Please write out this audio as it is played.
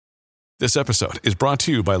This episode is brought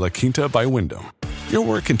to you by La Quinta by Wyndham. Your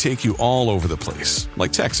work can take you all over the place,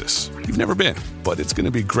 like Texas. You've never been, but it's going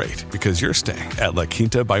to be great because you're staying at La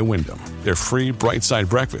Quinta by Wyndham. Their free Bright Side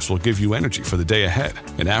breakfast will give you energy for the day ahead.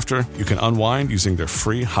 And after, you can unwind using their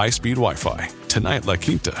free high-speed Wi-Fi. Tonight, La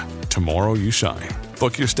Quinta. Tomorrow, you shine.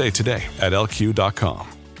 Book your stay today at lq.com.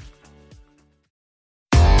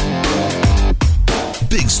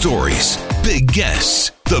 Big stories, big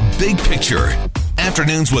guests, the big picture.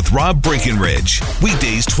 Afternoons with Rob Breckenridge.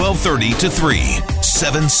 Weekdays 1230 to 3,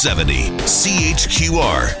 770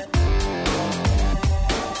 CHQR.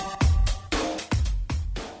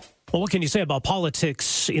 Well, what can you say about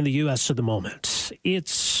politics in the U.S. at the moment?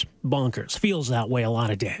 It's bonkers. Feels that way a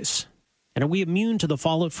lot of days. And are we immune to the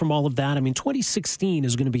fallout from all of that? I mean, 2016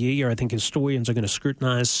 is going to be a year I think historians are going to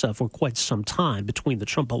scrutinize for quite some time between the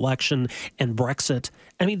Trump election and Brexit.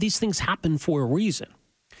 I mean, these things happen for a reason.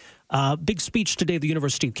 Big speech today at the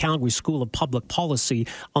University of Calgary School of Public Policy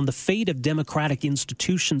on the fate of democratic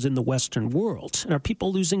institutions in the Western world. And are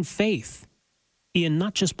people losing faith in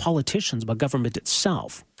not just politicians, but government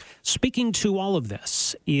itself? Speaking to all of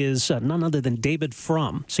this is none other than David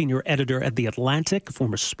Frum, senior editor at The Atlantic,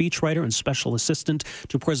 former speechwriter and special assistant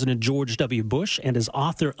to President George W. Bush, and is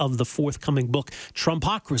author of the forthcoming book,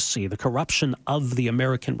 Trumpocracy, The Corruption of the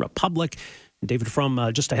American Republic. David Frum,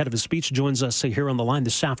 just ahead of his speech, joins us here on the line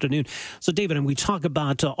this afternoon. So, David, and we talk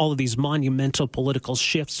about all of these monumental political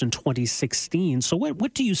shifts in 2016. So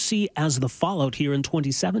what do you see as the fallout here in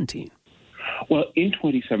 2017? Well, in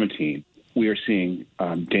 2017, we are seeing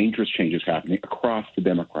dangerous changes happening across the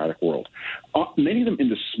democratic world. Many of them in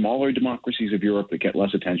the smaller democracies of Europe that get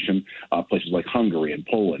less attention, places like Hungary and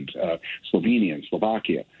Poland, Slovenia and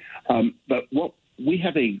Slovakia. But we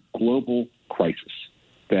have a global crisis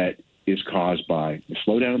that is caused by the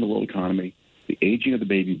slowdown in the world economy, the aging of the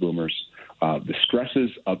baby boomers, the stresses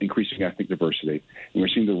of increasing ethnic diversity. And we're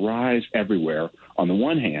seeing the rise everywhere, on the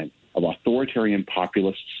one hand, of authoritarian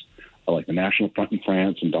populists like the National Front in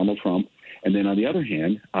France and Donald Trump, and then on the other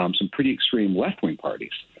hand, some pretty extreme left-wing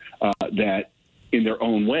parties that, in their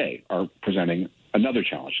own way, are presenting another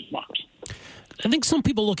challenge to democracy. I think some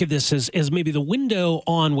people look at this as maybe the window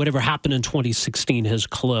on whatever happened in 2016 has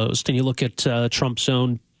closed. And you look at Trump's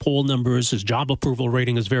own poll numbers, his job approval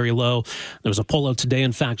rating is very low. There was a poll out today,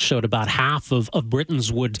 in fact, showed about half of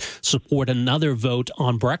Britons would support another vote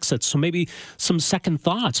on Brexit. So maybe some second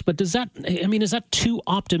thoughts. But is that too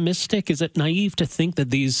optimistic? Is it naive to think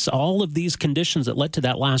that all of these conditions that led to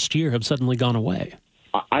that last year have suddenly gone away?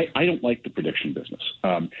 I don't like the prediction business,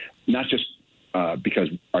 not just because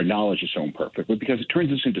our knowledge is so imperfect, but because it turns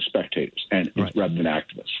us into spectators rather than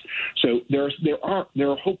activists. So there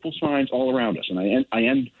are hopeful signs all around us, and I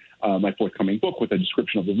end my forthcoming book with a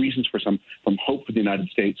description of the reasons for some hope for the United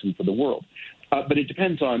States and for the world. But it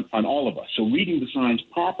depends on all of us. So reading the signs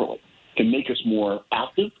properly can make us more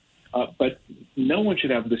active, but no one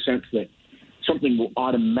should have the sense that something will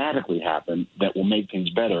automatically happen that will make things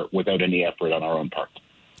better without any effort on our own part.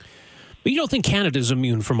 But you don't think Canada's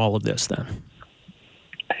immune from all of this, then?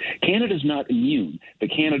 Canada's not immune, but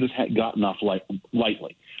Canada's gotten off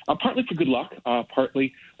lightly, partly for good luck,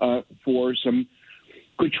 partly for some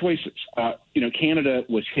good choices. Canada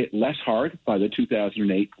was hit less hard by the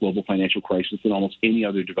 2008 global financial crisis than almost any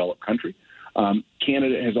other developed country.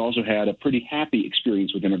 Canada has also had a pretty happy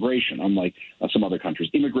experience with immigration, unlike some other countries.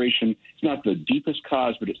 Immigration is not the deepest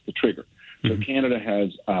cause, but it's the trigger. So Canada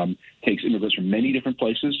takes immigrants from many different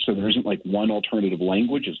places, so there isn't like one alternative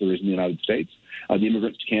language as there is in the United States. The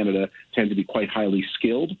immigrants to Canada tend to be quite highly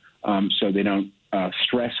skilled, so they don't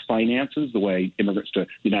stress finances the way immigrants to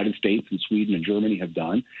the United States and Sweden and Germany have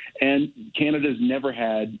done. And Canada's never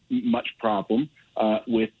had much problem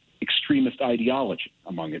with extremist ideology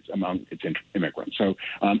among its immigrants. So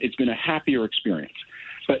it's been a happier experience.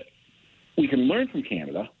 But we can learn from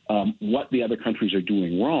Canada what the other countries are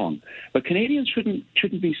doing wrong, but Canadians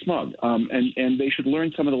shouldn't be smug, and they should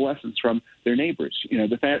learn some of the lessons from their neighbors.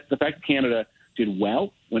 The fact that Canada did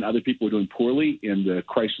well when other people were doing poorly in the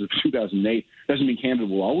crisis of 2008 doesn't mean Canada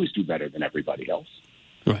will always do better than everybody else.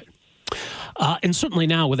 Right. And certainly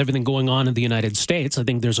now, with everything going on in the United States, I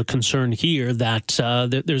think there's a concern here that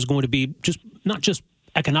there's going to be not just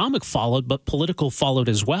economic fallout, but political fallout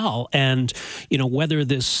as well. And, whether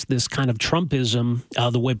this kind of Trumpism,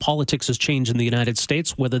 the way politics has changed in the United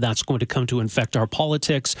States, whether that's going to come to infect our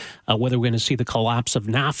politics, whether we're going to see the collapse of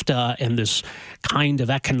NAFTA and this kind of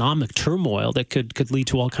economic turmoil that could lead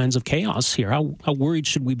to all kinds of chaos here. How worried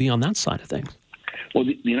should we be on that side of things? Well,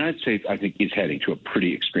 the United States, I think, is heading to a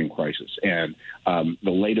pretty extreme crisis. And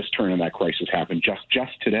the latest turn in that crisis happened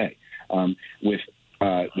just today with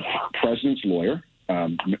the president's lawyer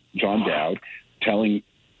John Dowd telling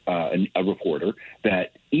a reporter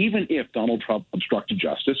that even if Donald Trump obstructed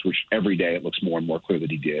justice, which every day it looks more and more clear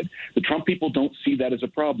that he did, the Trump people don't see that as a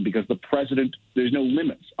problem because there's no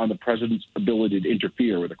limits on the president's ability to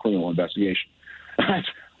interfere with a criminal investigation. That's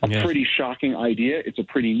a pretty shocking idea. It's a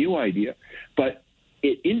pretty new idea, but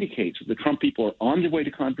it indicates that the Trump people are on their way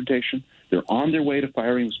to confrontation. They're on their way to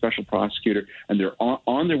firing the special prosecutor, and they're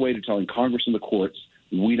on their way to telling Congress and the courts,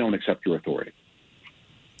 we don't accept your authority.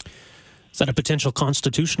 Is that a potential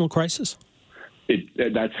constitutional crisis?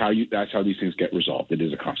 That's how these things get resolved. It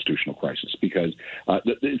is a constitutional crisis because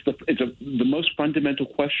it's the most fundamental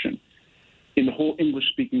question in the whole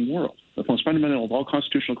English-speaking world. The most fundamental of all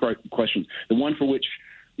constitutional questions, the one for which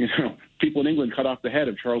people in England cut off the head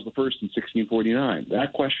of Charles I in 1649.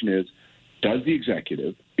 That question is, does the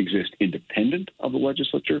executive exist independent of the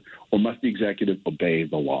legislature, or must the executive obey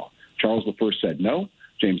the law? Charles I said no.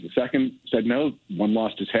 James II said no. One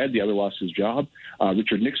lost his head, the other lost his job.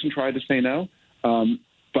 Richard Nixon tried to say no.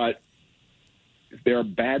 But there are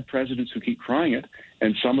bad presidents who keep trying it,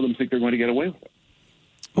 and some of them think they're going to get away with it.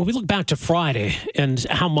 Well, we look back to Friday and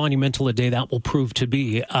how monumental a day that will prove to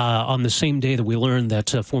be on the same day that we learned that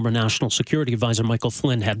former National Security Advisor Michael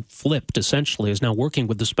Flynn had flipped, essentially, is now working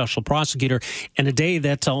with the special prosecutor, and a day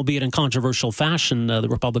that, albeit in controversial fashion, the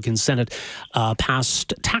Republican Senate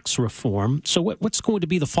passed tax reform. So what's going to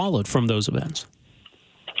be the fallout from those events?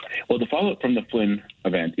 Well, the fallout from the Flynn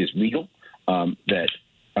event is legal. The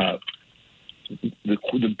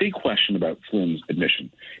big question about Flynn's admission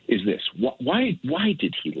is this: why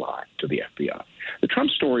did he lie to the FBI? The Trump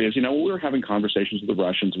story is, we were having conversations with the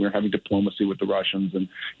Russians, and we were having diplomacy with the Russians, and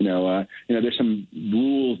there's some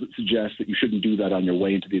rules that suggest that you shouldn't do that on your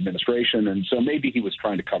way into the administration, and so maybe he was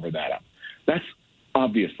trying to cover that up. That's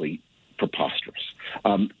obviously preposterous.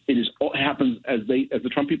 It happens as the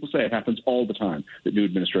Trump people say. It happens all the time that new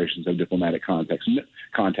administrations have diplomatic contacts.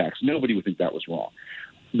 Nobody would think that was wrong.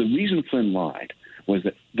 The reason Flynn lied was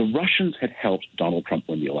that the Russians had helped Donald Trump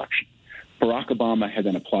win the election. Barack Obama had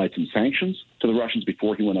then applied some sanctions to the Russians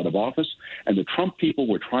before he went out of office, and the Trump people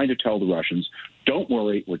were trying to tell the Russians, don't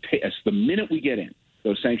worry, the minute we get in,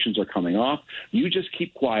 those sanctions are coming off. You just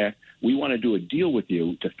keep quiet. We want to do a deal with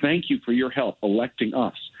you to thank you for your help electing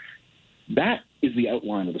us. That is the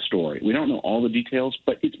outline of the story. We don't know all the details,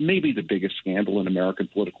 but it's maybe the biggest scandal in American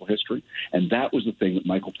political history, and that was the thing that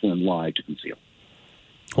Michael Flynn lied to conceal.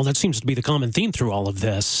 Well, that seems to be the common theme through all of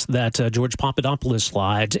this, that George Papadopoulos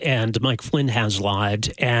lied and Mike Flynn has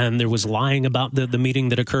lied, and there was lying about the meeting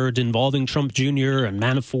that occurred involving Trump Jr. and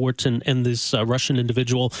Manafort and this Russian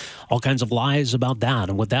individual, all kinds of lies about that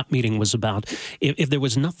and what that meeting was about. If there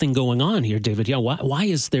was nothing going on here, David, why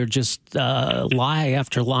is there just lie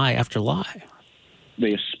after lie after lie?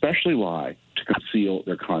 They especially lie to conceal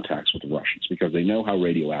their contacts with the Russians because they know how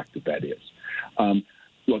radioactive that is.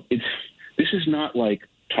 Look, this is not like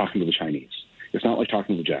talking to the Chinese. It's not like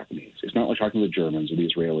talking to the Japanese. It's not like talking to the Germans or the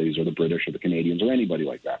Israelis or the British or the Canadians or anybody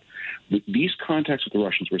like that. These contacts with the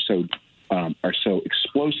Russians are so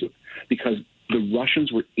explosive because the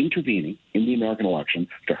Russians were intervening in the American election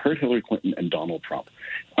to hurt Hillary Clinton and Donald Trump.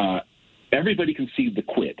 Everybody can see the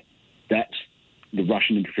quid. That's the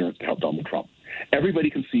Russian interference to help Donald Trump. Everybody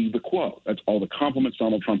can see the quo. That's all the compliments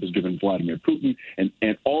Donald Trump has given Vladimir Putin and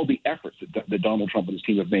all the efforts that Donald Trump and his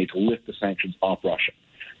team have made to lift the sanctions off Russia.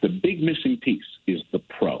 The big missing piece is the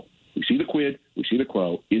pro. We see the quid, we see the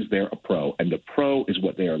quo. Is there a pro? And the pro is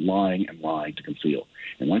what they are lying to conceal.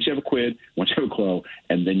 And once you have a quid, once you have a quo,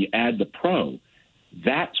 and then you add the pro,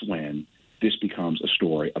 that's when this becomes a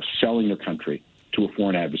story of selling your country to a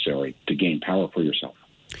foreign adversary to gain power for yourself.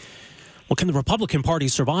 Well, can the Republican Party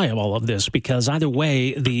survive all of this? Because either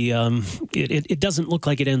way, it doesn't look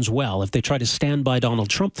like it ends well. If they try to stand by Donald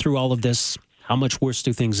Trump through all of this, how much worse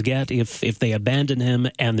do things get? If they abandon him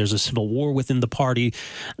and there's a civil war within the party,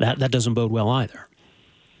 that doesn't bode well either.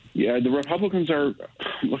 Yeah, the Republicans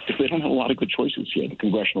they don't have a lot of good choices here, the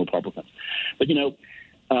congressional Republicans. But,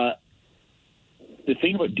 the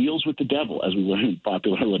thing about deals with the devil, as we learn in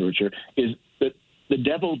popular literature, is that the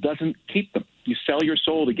devil doesn't keep them. You sell your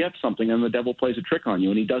soul to get something, and the devil plays a trick on you,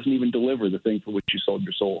 and he doesn't even deliver the thing for which you sold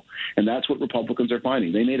your soul. And that's what Republicans are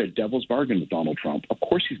finding. They made a devil's bargain with Donald Trump. Of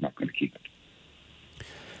course he's not going to keep it.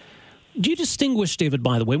 Do you distinguish, David,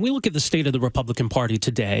 by the way, when we look at the state of the Republican Party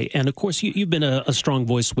today, and of course you've been a strong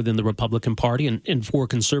voice within the Republican Party and for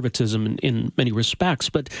conservatism in many respects,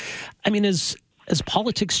 but I mean, has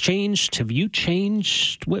politics changed? Have you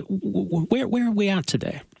changed? Where are we at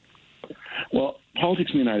today? Well,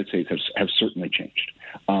 politics in the United States have certainly changed.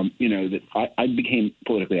 I became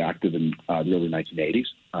politically active in the early 1980s,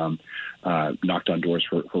 knocked on doors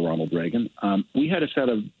for Ronald Reagan. We had a set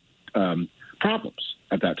of problems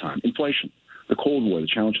at that time: inflation, the Cold War, the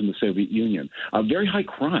challenge in the Soviet Union, very high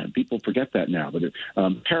crime. People forget that now, but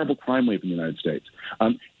terrible crime wave in the United States.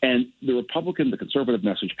 And the conservative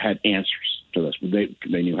message had answers to this.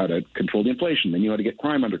 They knew how to control the inflation. They knew how to get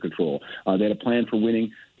crime under control. They had a plan for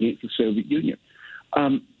winning the Soviet Union.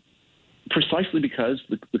 Precisely because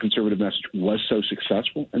the conservative message was so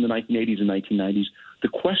successful in the 1980s and 1990s, the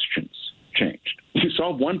questions changed. You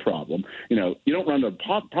solve one problem, you don't run into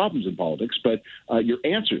problems in politics, but your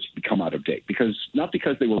answers become out of date not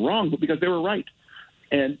because they were wrong, but because they were right.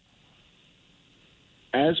 And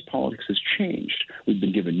as politics has changed, we've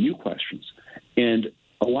been given new questions. And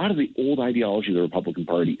a lot of the old ideology of the Republican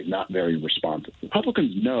Party is not very responsive.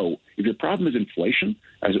 Republicans know if your problem is inflation,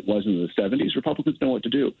 as it was in the 70s, Republicans know what to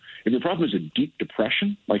do. If your problem is a deep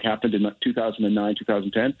depression, like happened in 2009,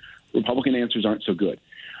 2010, Republican answers aren't so good.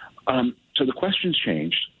 So the questions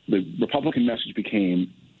changed. The Republican message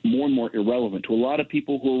became more and more irrelevant to a lot of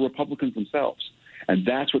people who are Republicans themselves. And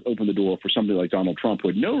that's what opened the door for somebody like Donald Trump, who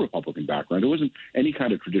had no Republican background, who wasn't any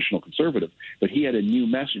kind of traditional conservative, but he had a new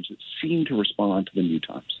message that seemed to respond to the new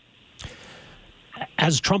times.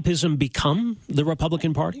 Has Trumpism become the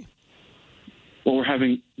Republican Party? Well, we're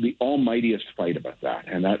having the almightiest fight about that,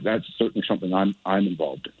 and that's certainly something I'm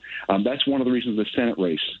involved in. That's one of the reasons the Senate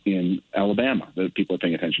race in Alabama that people are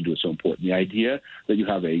paying attention to is so important. The idea that you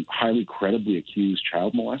have a highly credibly accused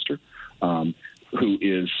child molester who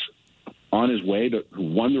is on his way who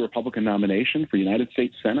won the Republican nomination for United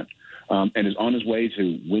States Senate and is on his way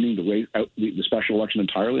to winning the special election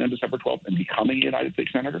entirely on December 12th and becoming a United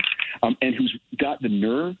States Senator, and who's got the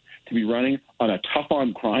nerve to be running on a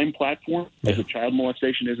tough-on-crime platform as if child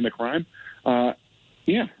molestation isn't a crime.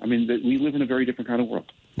 We live in a very different kind of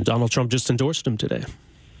world. Donald Trump just endorsed him today.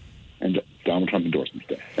 And Donald Trump endorsed him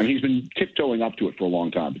today. And he's been tiptoeing up to it for a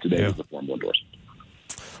long time, but today was the formal endorsement.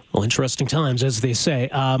 Well, interesting times, as they say.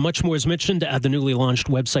 Much more is mentioned at the newly launched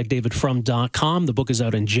website, davidfrum.com. The book is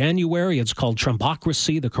out in January. It's called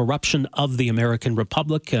Trumpocracy, The Corruption of the American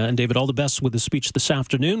Republic. And David, all the best with the speech this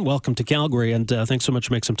afternoon. Welcome to Calgary, and thanks so much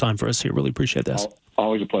for making some time for us here. Really appreciate this.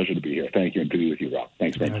 Always a pleasure to be here. Thank you, and to be with you, Rob.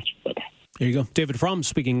 Thanks very much. Bye-bye. There you go. David Frum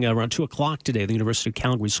speaking around 2 o'clock today at the University of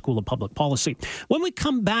Calgary School of Public Policy. When we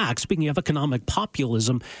come back, speaking of economic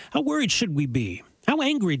populism, how worried should we be? How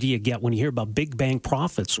angry do you get when you hear about big bank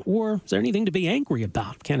profits? Or is there anything to be angry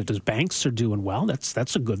about? Canada's banks are doing well.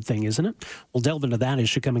 That's a good thing, isn't it? We'll delve into that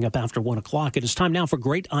issue coming up after 1 o'clock. It is time now for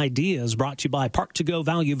Great Ideas, brought to you by Park2Go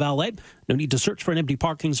Value Valet. No need to search for an empty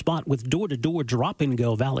parking spot with door-to-door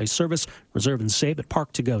drop-and-go valet service. Reserve and save at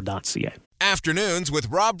park2go.ca. Afternoons with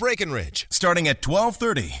Rob Breckenridge, starting at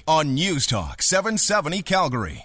 12:30 on News Talk 770 Calgary.